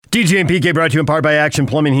DJ and PK brought to you in part by Action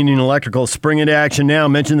Plumbing, Heating, and Electrical. Spring into action now.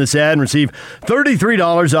 Mention this ad and receive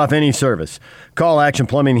 $33 off any service. Call Action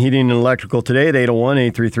Plumbing, Heating, and Electrical today at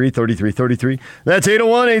 801-833-3333. That's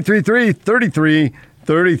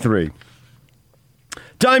 801-833-3333.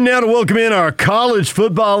 Time now to welcome in our college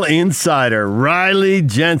football insider, Riley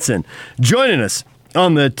Jensen, joining us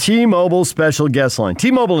on the T-Mobile special guest line.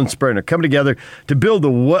 T-Mobile and Sprint are coming together to build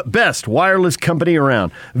the best wireless company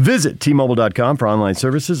around. Visit T-Mobile.com for online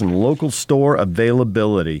services and local store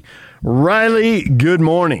availability. Riley, good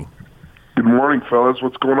morning. Good morning, fellas.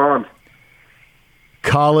 What's going on?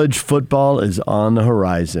 College football is on the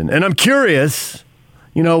horizon. And I'm curious,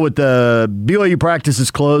 with the BYU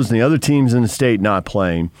practices closed and the other teams in the state not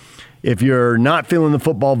playing, if you're not feeling the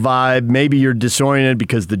football vibe, maybe you're disoriented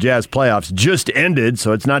because the Jazz playoffs just ended,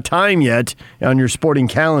 so it's not time yet on your sporting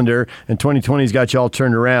calendar, and 2020's got you all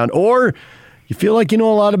turned around. Or you feel like you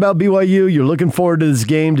know a lot about BYU, you're looking forward to this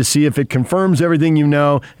game to see if it confirms everything you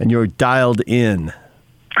know, and you're dialed in.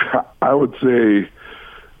 I would say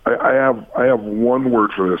I have one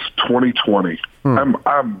word for this: 2020.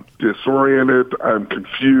 I'm disoriented. I'm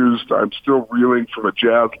confused. I'm still reeling from a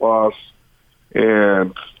Jazz loss.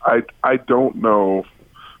 And I don't know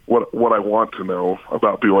what I want to know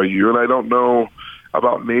about BYU, and I don't know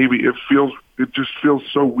about Navy. It just feels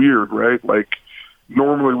so weird, right? Like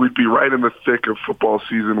normally we'd be right in the thick of football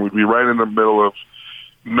season. We'd be right in the middle of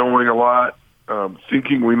knowing a lot,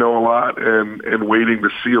 thinking we know a lot, and waiting to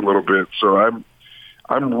see a little bit. So I'm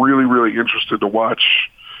really, really interested to watch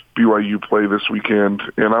BYU play this weekend,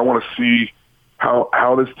 and I want to see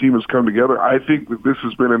how this team has come together. I think that this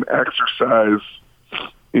has been an exercise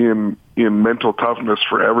in mental toughness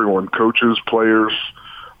for everyone, coaches, players,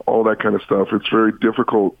 all that kind of stuff. It's very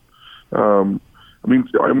difficult.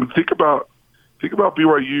 Think about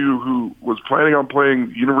BYU, who was planning on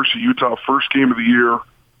playing University of Utah first game of the year.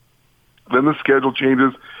 Then the schedule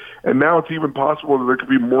changes, and now it's even possible that there could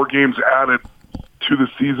be more games added to the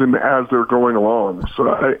season as they're going along.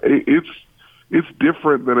 So it's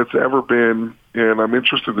different than it's ever been, and I'm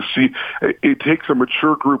interested to see. It takes a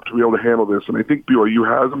mature group to be able to handle this, and I think BYU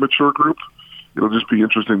has a mature group. It'll just be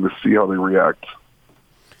interesting to see how they react.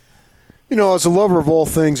 As a lover of all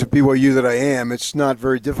things at BYU that I am, it's not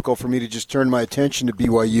very difficult for me to just turn my attention to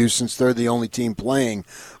BYU since they're the only team playing.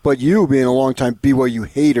 But you, being a longtime BYU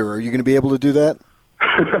hater, are you going to be able to do that?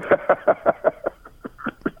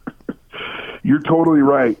 You're totally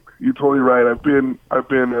right. You're totally right. I've been a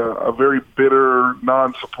very bitter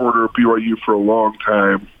non-supporter of BYU for a long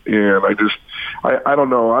time, and I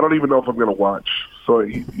don't know. I don't even know if I'm going to watch. So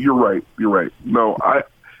you're right. You're right. No, I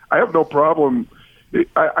have no problem.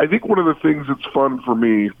 I think one of the things that's fun for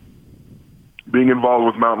me being involved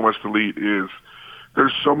with Mountain West Elite is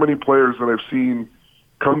there's so many players that I've seen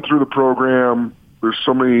come through the program. There's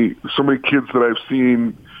so many kids that I've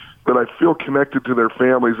seen that I feel connected to their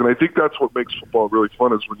families, and I think that's what makes football really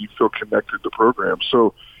fun, is when you feel connected to programs.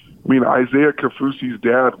 So, Isaiah Kafusi's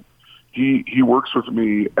dad, he works with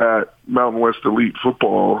me at Mountain West Elite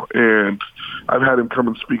Football, and I've had him come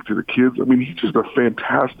and speak to the kids. He's just a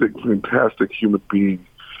fantastic, fantastic human being.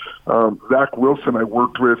 Zach Wilson, I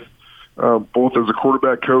worked with both as a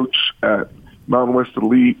quarterback coach at Mountain West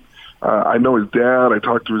Elite. I know his dad. I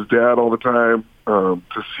talk to his dad all the time. To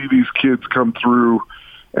see these kids come through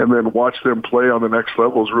and then watch them play on the next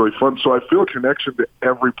level is really fun. So I feel a connection to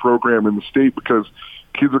every program in the state because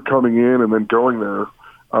kids are coming in and then going there.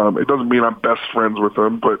 It doesn't mean I'm best friends with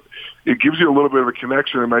them, but it gives you a little bit of a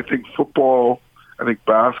connection. And I think football, I think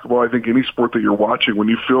basketball, I think any sport that you're watching, when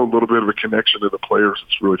you feel a little bit of a connection to the players,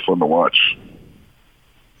 it's really fun to watch.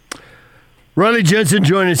 Riley Jensen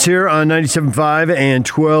joining us here on 97.5 and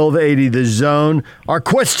 1280 The Zone. Our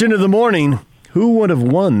question of the morning: who would have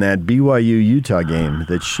won that BYU-Utah game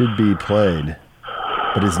that should be played,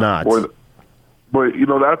 but is not? But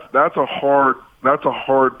that's a hard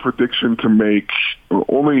prediction to make.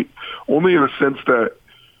 Only in the sense that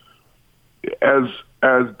as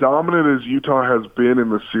dominant as Utah has been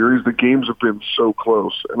in the series, the games have been so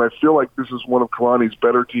close, and I feel like this is one of Kalani's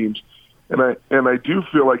better teams. And I do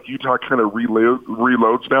feel like Utah kind of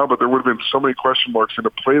reloads now, but there would have been so many question marks, and to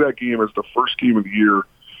play that game as the first game of the year,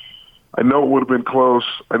 I know it would have been close.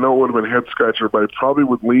 I know it would have been head-scratcher, but I probably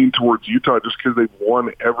would lean towards Utah just because they've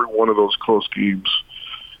won every one of those close games.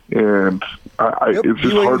 And it's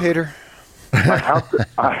just hard. Hater. I have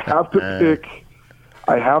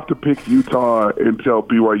to pick Utah until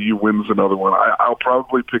BYU wins another one. I'll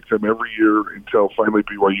probably pick them every year until finally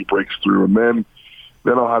BYU breaks through, and then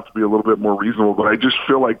I'll have to be a little bit more reasonable. But I just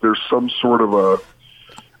feel like there's some sort of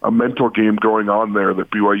a mental game going on there that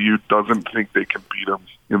BYU doesn't think they can beat them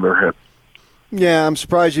in their head. Yeah, I'm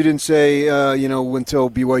surprised you didn't say, until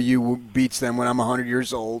BYU beats them when I'm 100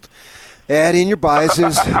 years old. Add in your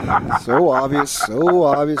biases. So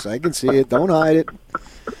obvious. I can see it. Don't hide it.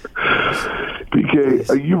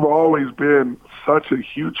 PK, you've always been such a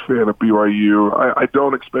huge fan of BYU. I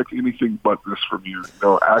don't expect anything but this from you.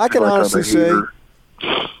 I can honestly say,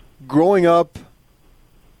 growing up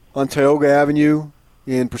on Tioga Avenue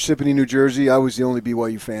in Parsippany, New Jersey, I was the only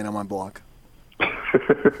BYU fan on my block.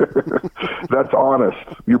 That's honest.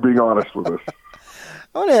 You're being honest with us.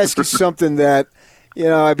 I want to ask you something that,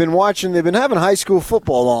 I've been watching. They've been having high school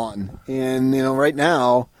football on. And, right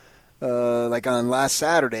now, like on last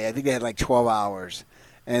Saturday, I think they had like 12 hours.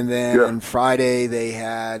 And then Friday they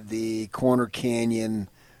had the Corner Canyon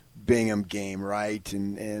Bingham game, right?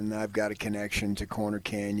 And I've got a connection to Corner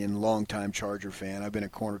Canyon, longtime Charger fan. I've been a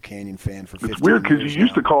Corner Canyon fan for 15 years. It's weird because you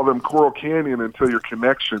used to call them Coral Canyon until your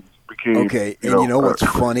connections became. Okay, and you know what's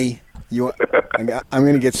funny? I'm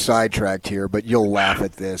going to get sidetracked here, but you'll laugh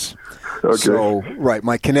at this. Okay. So, right,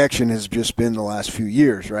 my connection has just been the last few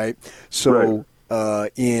years, right? So,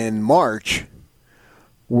 in March,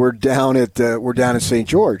 we're down at St.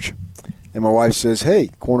 George, and my wife says, "Hey,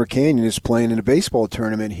 Corner Canyon is playing in a baseball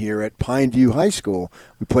tournament here at Pineview High School.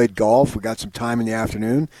 We played golf. We got some time in the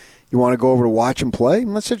afternoon. You want to go over to watch them play?"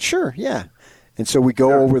 And I said, "Sure, yeah." And so we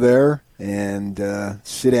go over there and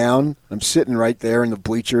sit down. I'm sitting right there in the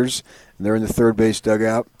bleachers, and they're in the third base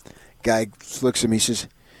dugout. Guy looks at me, says,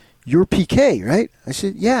 "You're PK, right?" I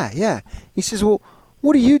said, Yeah. He says, "Well,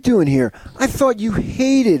 what are you doing here? I thought you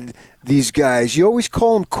hated these guys. You always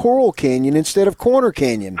call them Coral Canyon instead of Corner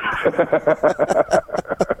Canyon."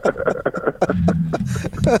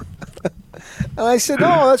 And I said,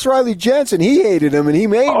 "No, that's Riley Jensen. He hated him, and he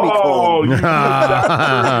made me call him."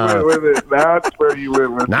 That's where you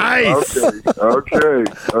went with it. Nice. Okay.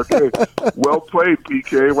 Well played,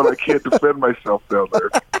 PK, when I can't defend myself down there.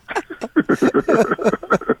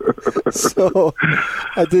 So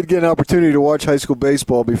I did get an opportunity to watch high school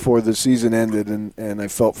baseball before the season ended, and I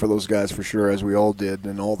felt for those guys for sure, as we all did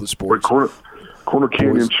in all the sports. Corner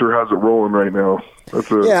Canyon sure has it rolling right now.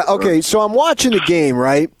 So I'm watching the game,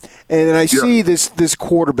 right? And I see this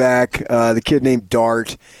quarterback, the kid named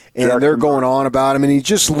Dart, and Jackson. They're going on about him, and he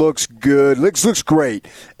just looks good, looks great.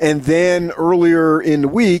 And then earlier in the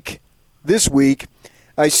week, this week,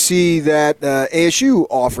 I see that ASU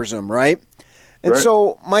offers him, right? And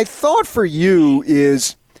so my thought for you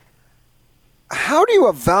is, how do you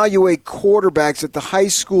evaluate quarterbacks at the high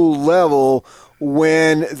school level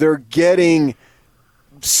when they're getting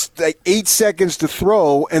like 8 seconds to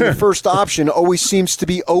throw and the first option always seems to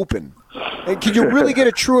be open? And can you really get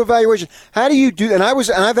a true evaluation? How do you do? And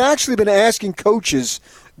I've actually been asking coaches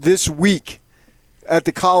this week at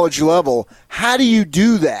the college level, how do you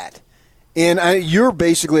do that? And you're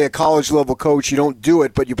basically a college-level coach. You don't do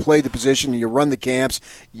it, but you play the position and you run the camps,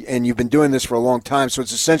 and you've been doing this for a long time. So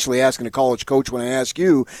it's essentially asking a college coach when I ask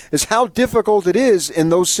you is how difficult it is in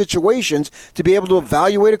those situations to be able to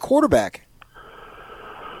evaluate a quarterback.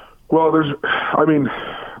 Well, there's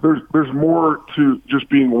more to just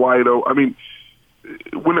being wide open. I mean,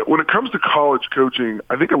 when it comes to college coaching,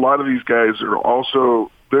 I think a lot of these guys are also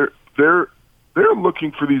they're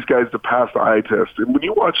looking for these guys to pass the eye test. And when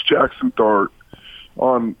you watch Jackson Dart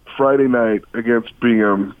on Friday night against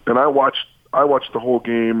Bingham, and I watched the whole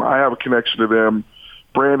game. I have a connection to them.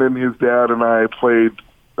 Brandon, his dad, and I played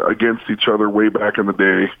against each other way back in the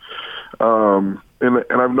day.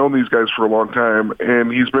 And I've known these guys for a long time.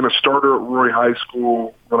 And he's been a starter at Roy High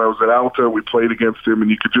School. When I was at Alta, we played against him, and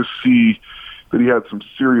you could just see that he had some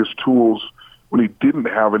serious tools when he didn't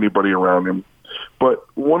have anybody around him. But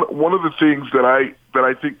one of the things that I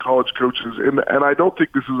think college coaches, and I don't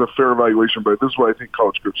think this is a fair evaluation, but this is what I think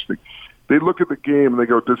college coaches think. They look at the game and they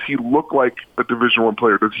go, does he look like a Division I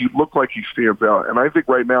player? Does he look like he stands out? And I think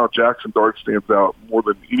right now Jackson Dart stands out more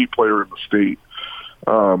than any player in the state.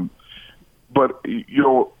 But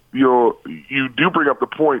you do bring up the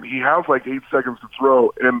point. He has like 8 seconds to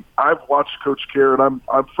throw, and I've watched Coach Kerr, and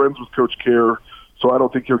I'm friends with Coach Kerr, so I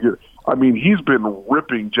don't think he'll get. I mean, he's been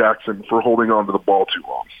ripping Jackson for holding on to the ball too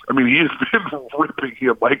long. I mean, he has been ripping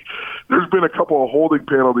him. Like, there's been a couple of holding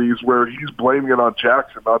penalties where he's blaming it on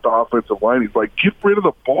Jackson, not the offensive line. He's like, get rid of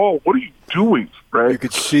the ball. What are you doing? Right? You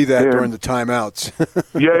could see that during the timeouts.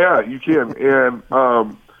 yeah, you can. And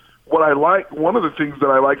one of the things that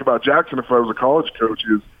I like about Jackson, if I was a college coach,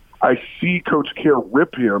 is I see Coach Kerr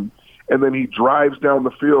rip him, and then he drives down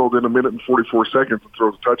the field in 1 minute and 44 seconds and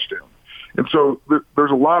throws a touchdown. And so there's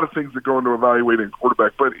a lot of things that go into evaluating a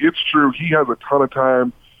quarterback, but it's true. He has a ton of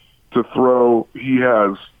time to throw. He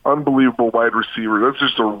has unbelievable wide receiver. That's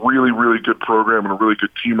just a really, really good program and a really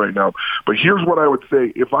good team right now. But here's what I would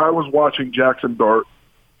say. If I was watching Jackson Dart,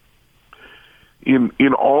 in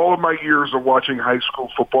all of my years of watching high school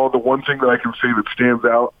football, the one thing that I can say that stands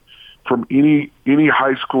out from any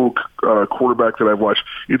high school quarterback that I've watched,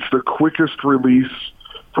 it's the quickest release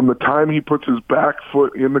from the time he puts his back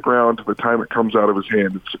foot in the ground to the time it comes out of his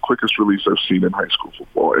hand. It's the quickest release I've seen in high school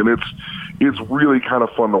football, and it's really kind of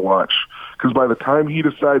fun to watch because by the time he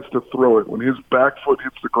decides to throw it, when his back foot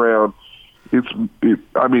hits the ground,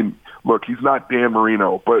 I mean, look, he's not Dan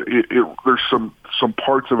Marino, but there's some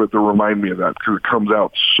parts of it that remind me of that because it comes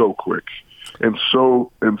out so quick and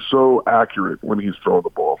so accurate when he's throwing the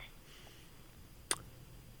ball.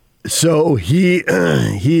 So he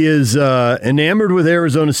is enamored with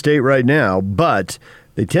Arizona State right now, but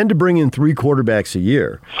they tend to bring in 3 quarterbacks a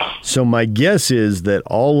year. So my guess is that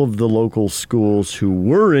all of the local schools who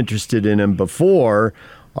were interested in him before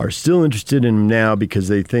are still interested in him now because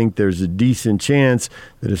they think there's a decent chance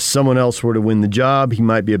that if someone else were to win the job, he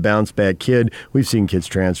might be a bounce-back kid. We've seen kids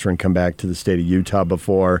transfer and come back to the state of Utah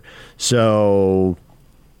before. So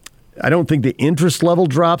I don't think the interest level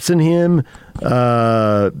drops in him.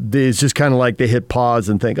 It's just kind of like they hit pause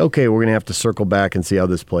and think, okay, we're going to have to circle back and see how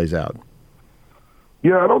this plays out.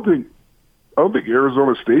 Yeah, I don't think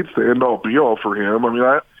Arizona State's the end-all, be-all for him. I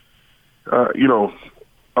mean,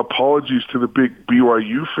 apologies to the big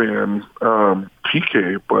BYU fan,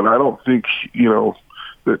 PK, but I don't think,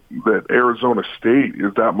 that Arizona State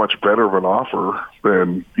is that much better of an offer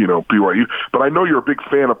than, BYU. But I know you're a big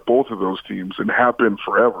fan of both of those teams and have been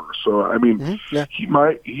forever. So, I mean,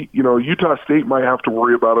 Utah State might have to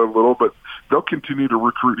worry about it a little, but they'll continue to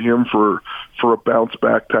recruit him for a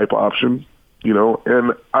bounce-back type option,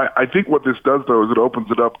 And I think what this does, though, is it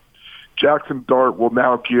opens it up. Jackson Dart will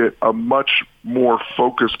now get a much more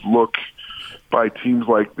focused look by teams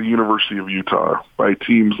like the University of Utah, by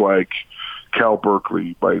teams like Cal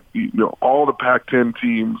Berkeley, by all the Pac-10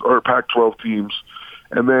 teams or Pac-12 teams,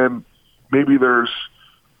 and then maybe there's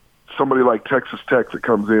somebody like Texas Tech that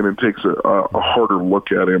comes in and takes a harder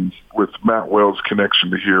look at him with Matt Wells'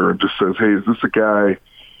 connection to here and just says, hey, is this a guy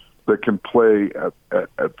that can play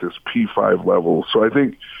at this P5 level? So I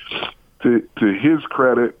think to his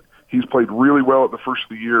credit, he's played really well at the first of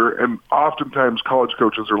the year, and oftentimes college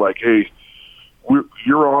coaches are like, hey,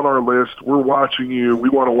 you're on our list. We're watching you. We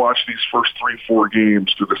want to watch these first 3-4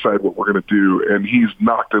 games to decide what we're going to do, and he's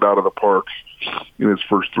knocked it out of the park in his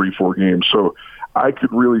first 3-4 games. So I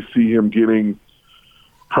could really see him getting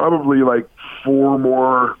probably like 4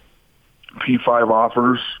 more P5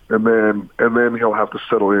 offers, and then he'll have to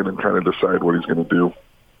settle in and kind of decide what he's going to do.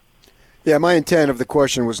 Yeah, my intent of the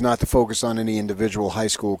question was not to focus on any individual high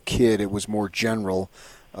school kid. It was more general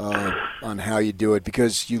on how you do it,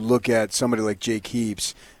 because you look at somebody like Jake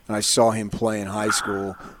Heaps, and I saw him play in high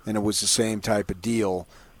school, and it was the same type of deal,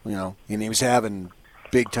 and he was having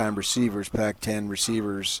big-time receivers, Pac-10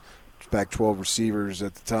 receivers, Pac-12 receivers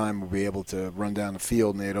at the time would be able to run down the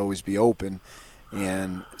field, and they'd always be open.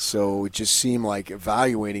 And so it just seemed like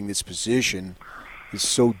evaluating this position is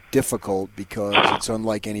so difficult because it's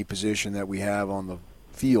unlike any position that we have on the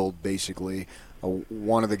field, basically.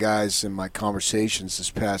 One of the guys in my conversations this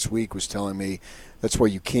past week was telling me that's why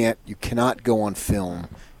you cannot go on film.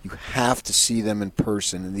 You have to see them in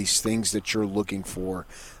person, and these things that you're looking for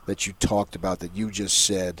that you talked about, that you just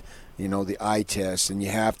said, the eye test, and you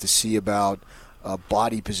have to see about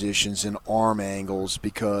body positions and arm angles,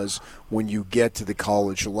 because when you get to the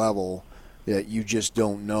college level, you just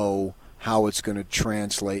don't know how it's going to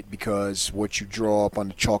translate, because what you draw up on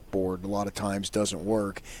the chalkboard a lot of times doesn't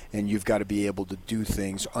work, and you've got to be able to do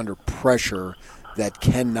things under pressure that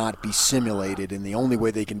cannot be simulated, and the only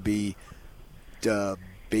way they can be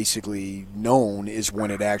basically known is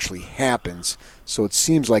when it actually happens. So it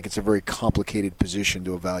seems like it's a very complicated position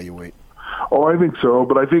to evaluate. Oh, I think so,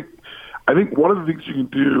 but I think one of the things you can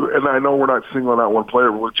do, and I know we're not singling out one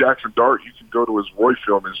player, but with Jackson Dart, you can go to his Roy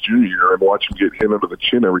film his junior year and watch him get hit under the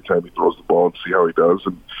chin every time he throws the ball and see how he does.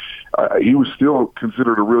 And he was still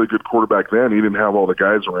considered a really good quarterback then. He didn't have all the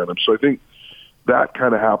guys around him. So I think that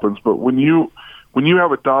kind of happens. But when you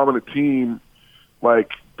have a dominant team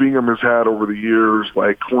like Bingham has had over the years,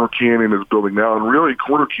 like Corner Canyon is building now, and really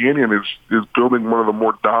Corner Canyon is building one of the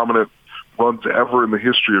more dominant runs ever in the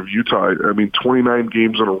history of Utah. I mean, 29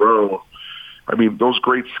 games in a row. I mean, those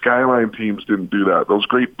great Skyline teams didn't do that. Those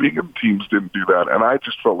great Bingham teams didn't do that. And I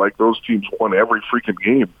just felt like those teams won every freaking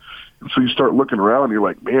game. And so you start looking around and you're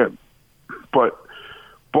like, man, but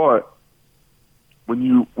when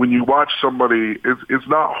you watch somebody, it's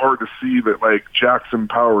not hard to see that, like, Jackson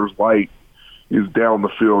Powers Light is down the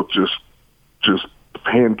field just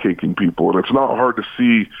pancaking people. And it's not hard to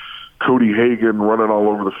see Cody Hagan running all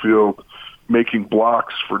over the field, making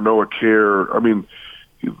blocks for Noah Kerr. I mean,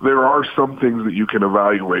 there are some things that you can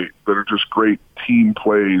evaluate that are just great team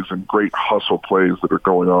plays and great hustle plays that are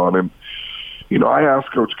going on. And, you know, I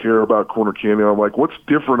asked Coach Kerr about Corner Canyon. I'm like, what's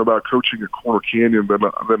different about coaching at Corner Canyon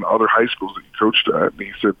than other high schools that you coached at? And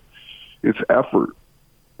he said, it's effort.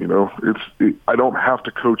 You know, I don't have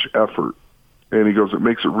to coach effort. And he goes, it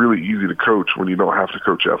makes it really easy to coach when you don't have to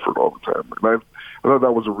coach effort all the time. And I thought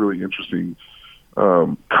that was a really interesting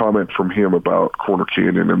comment from him about Corner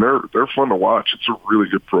Canyon, and they're fun to watch. It's a really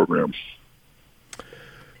good program.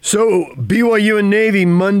 So BYU and Navy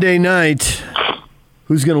Monday night.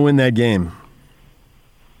 Who's going to win that game?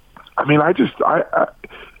 I mean, I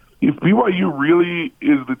if BYU really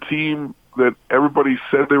is the team that everybody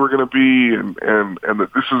said they were going to be, and that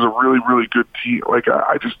this is a really, really good team, like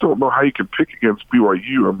I just don't know how you can pick against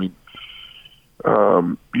BYU. I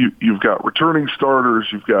mean, you've got returning starters,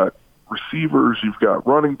 you've got receivers, you've got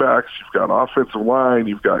running backs, you've got offensive line,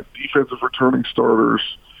 you've got defensive returning starters.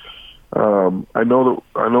 I know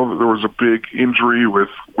that there was a big injury with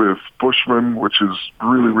Bushman, which is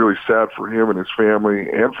really, really sad for him and his family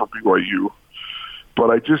and for BYU.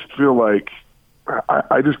 But I just feel like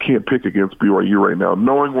I just can't pick against BYU right now.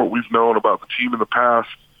 Knowing what we've known about the team in the past,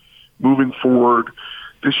 moving forward,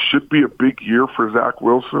 this should be a big year for Zach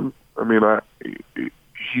Wilson. I mean,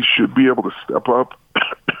 he should be able to step up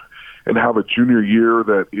and have a junior year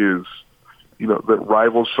that is, you know, that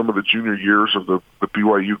rivals some of the junior years of the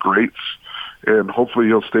BYU greats, and hopefully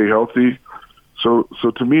he'll stay healthy. So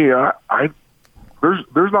to me,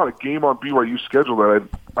 there's not a game on BYU's schedule that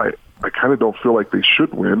I kind of don't feel like they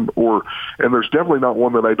should win, and there's definitely not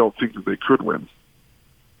one that I don't think that they could win.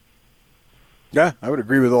 Yeah, I would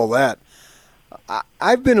agree with all that.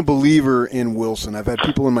 I've been a believer in Wilson. I've had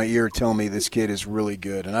people in my ear tell me this kid is really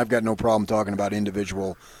good, and I've got no problem talking about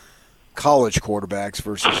individual college quarterbacks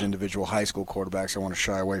versus individual high school quarterbacks. I want to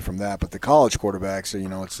shy away from that. But the college quarterbacks, you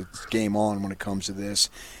know, it's game on when it comes to this.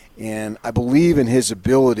 And I believe in his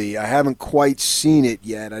ability. I haven't quite seen it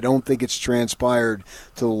yet. I don't think it's transpired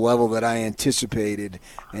to the level that I anticipated.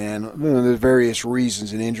 And you know, there's various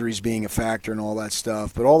reasons, and injuries being a factor and all that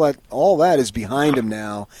stuff. But all that is behind him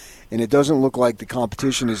now. And it doesn't look like the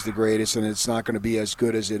competition is the greatest, and it's not going to be as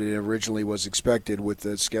good as it originally was expected with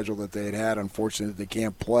the schedule that they had. Unfortunately, they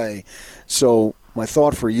can't play. So my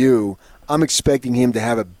thought for you, I'm expecting him to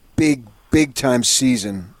have a big-time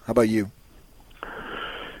season. How about you?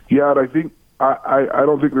 Yeah, and I think I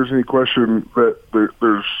don't think there's any question that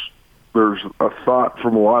there's a thought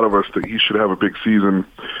from a lot of us that he should have a big season.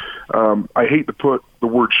 I hate to put the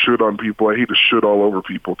word "should" on people. I hate to should all over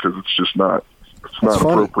people because it's just not. It's not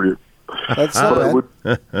appropriate. That's not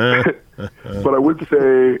bad. But I would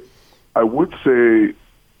say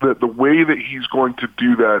that the way that he's going to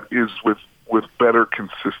do that is with better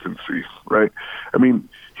consistency, right? I mean,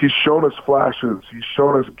 he's shown us flashes. He's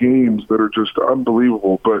shown us games that are just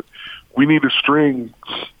unbelievable, but we need to string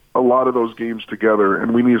a lot of those games together,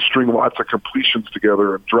 and we need to string lots of completions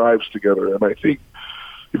together and drives together. And I think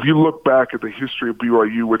if you look back at the history of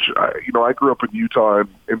BYU, which I grew up in Utah,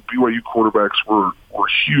 and BYU quarterbacks were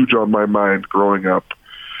huge on my mind growing up.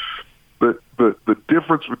 The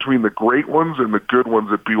difference between the great ones and the good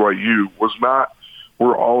ones at BYU was not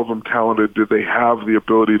were all of them talented. Did they have the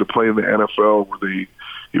ability to play in the NFL?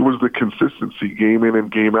 It was the consistency, game in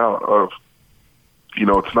and game out. Of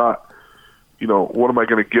it's not what am I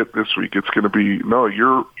going to get this week? It's going to be no.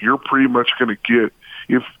 You're pretty much going to get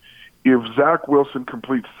if Zach Wilson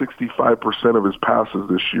completes 65% of his passes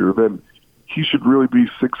this year, then he should really be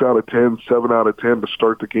 6 out of 10, 7 out of 10 to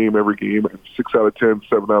start the game every game, and 6 out of 10,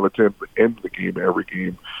 7 out of 10 to end the game every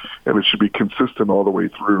game. And it should be consistent all the way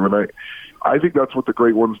through. And I think that's what the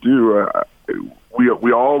great ones do.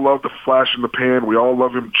 We all love the flash in the pan. We all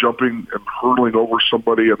love him jumping and hurtling over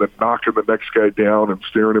somebody and then knocking the next guy down and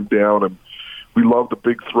staring him down. And we love the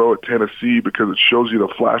big throw at Tennessee because it shows you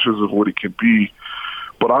the flashes of what he can be.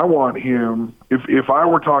 But I want him, if I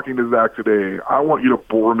were talking to Zach today, I want you to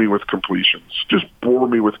bore me with completions. Just bore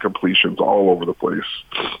me with completions all over the place.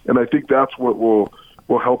 And I think that's what will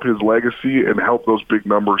help his legacy and help those big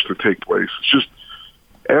numbers to take place. It's just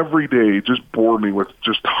every day, just bore me with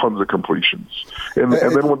just tons of completions. And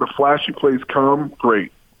then when the flashy plays come,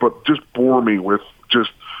 great. But just bore me with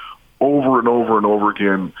just over and over and over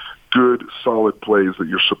again, good, solid plays that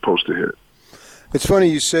you're supposed to hit. It's funny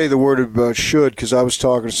you say the word about should, because I was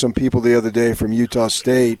talking to some people the other day from Utah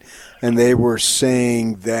State, and they were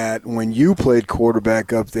saying that when you played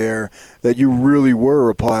quarterback up there, that you really were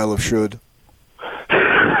a pile of should.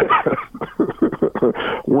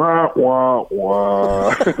 Wah, wah,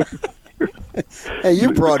 wah. Hey,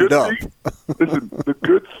 you brought it up. Listen, the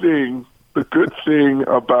good thing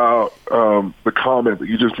about the comment that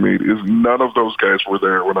you just made is none of those guys were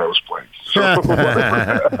there when I was playing. So,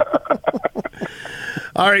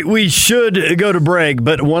 all right, we should go to break,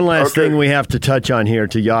 but one last thing we have to touch on here,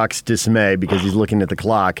 to Yock's dismay, because he's looking at the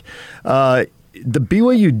clock. The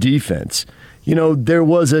BYU defense. You know, there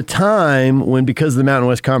was a time when, because of the Mountain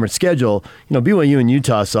West Conference schedule, you know, BYU and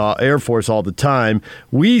Utah saw Air Force all the time.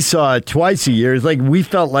 We saw it twice a year. It's like we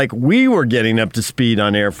felt like we were getting up to speed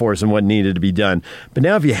on Air Force and what needed to be done. But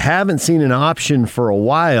now if you haven't seen an option for a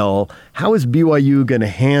while, how is BYU going to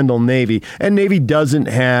handle Navy? And Navy doesn't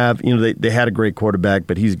have, you know, they had a great quarterback,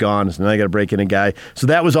 but he's gone, so now they got to break in a guy. So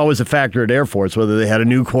that was always a factor at Air Force, whether they had a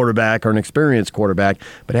new quarterback or an experienced quarterback.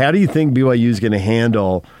 But how do you think BYU is going to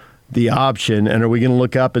handle the option, and are we going to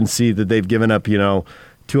look up and see that they've given up, you know,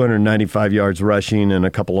 295 yards rushing and a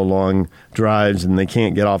couple of long drives, and they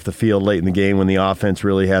can't get off the field late in the game when the offense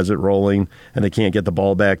really has it rolling, and they can't get the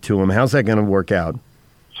ball back to them? How's that going to work out?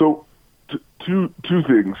 So, two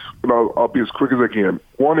things, and I'll be as quick as I can.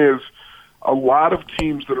 One is, a lot of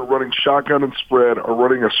teams that are running shotgun and spread are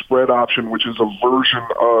running a spread option, which is a version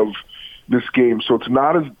of this game. So it's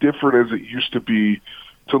not as different as it used to be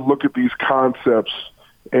to look at these concepts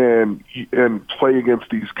and play against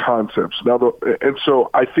these concepts. Now, and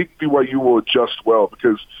so I think BYU will adjust well,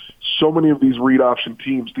 because so many of these read option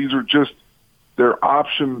teams, these are just their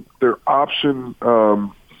option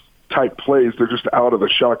type plays. They're just out of the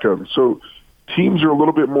shotgun. So teams are a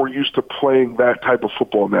little bit more used to playing that type of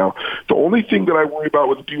football now. The only thing that I worry about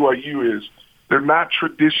with BYU is they're not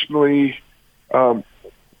traditionally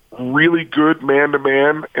really good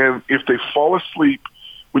man-to-man, and if they fall asleep,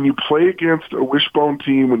 when you play against a wishbone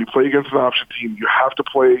team, when you play against an option team, you have to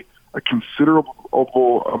play a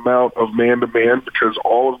considerable amount of man-to-man, because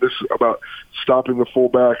all of this about stopping the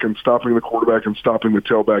fullback and stopping the quarterback and stopping the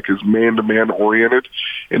tailback is man-to-man oriented.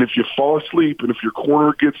 And if you fall asleep and if your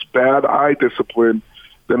corner gets bad eye discipline,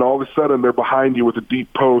 then all of a sudden they're behind you with a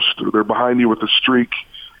deep post, or they're behind you with a streak,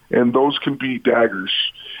 and those can be daggers.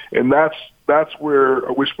 And that's where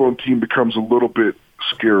a wishbone team becomes a little bit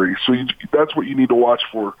scary. So that's what you need to watch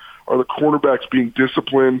for. Are the cornerbacks being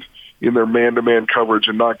disciplined in their man-to-man coverage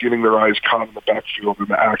and not getting their eyes caught in the backfield and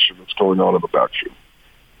the action that's going on in the backfield?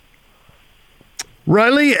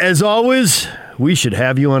 Riley, as always, we should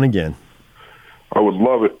have you on again. I would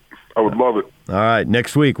love it. All right,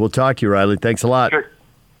 next week we'll talk to you, Riley. Thanks a lot. Okay.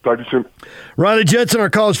 Talk to you soon. Riley Jensen, our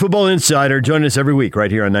college football insider, join us every week right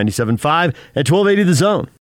here on 97.5 at 1280 The Zone.